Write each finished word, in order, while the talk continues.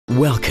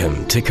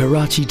Welcome to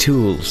Karachi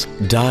Tools,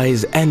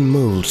 Dies and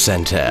Mould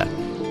Center.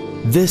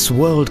 This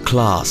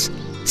world-class,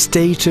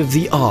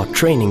 state-of-the-art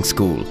training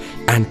school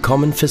and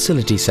common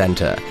facility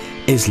center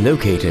is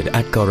located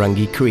at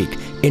Korangi Creek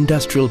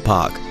Industrial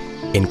Park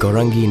in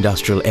Korangi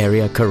Industrial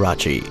Area,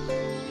 Karachi.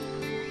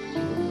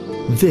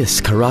 This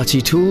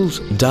Karachi Tools,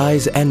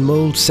 Dies and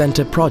Mould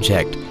Center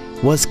project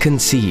was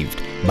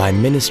conceived by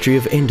Ministry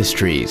of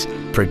Industries,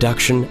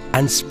 Production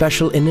and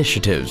Special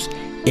Initiatives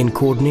in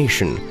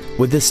coordination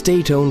with the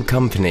state-owned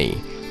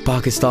company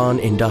Pakistan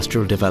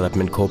Industrial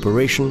Development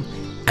Corporation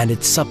and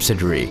its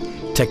subsidiary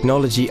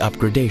Technology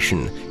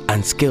Upgradation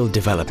and Skill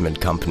Development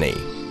Company.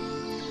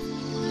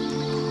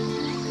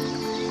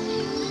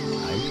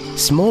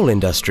 Small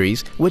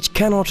industries which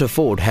cannot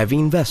afford heavy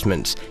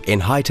investments in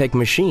high-tech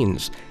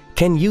machines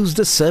can use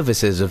the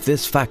services of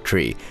this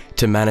factory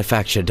to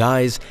manufacture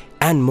dies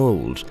and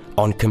molds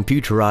on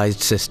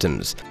computerized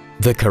systems.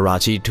 The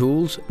Karachi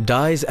Tools,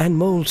 Dies and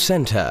Mould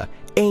Center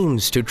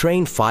aims to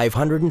train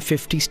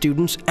 550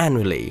 students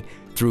annually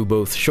through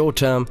both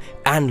short-term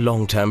and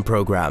long-term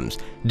programs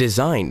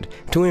designed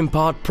to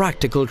impart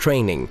practical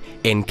training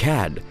in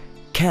CAD,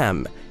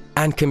 CAM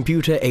and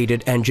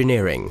computer-aided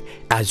engineering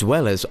as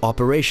well as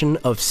operation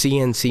of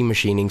CNC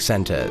machining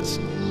centers.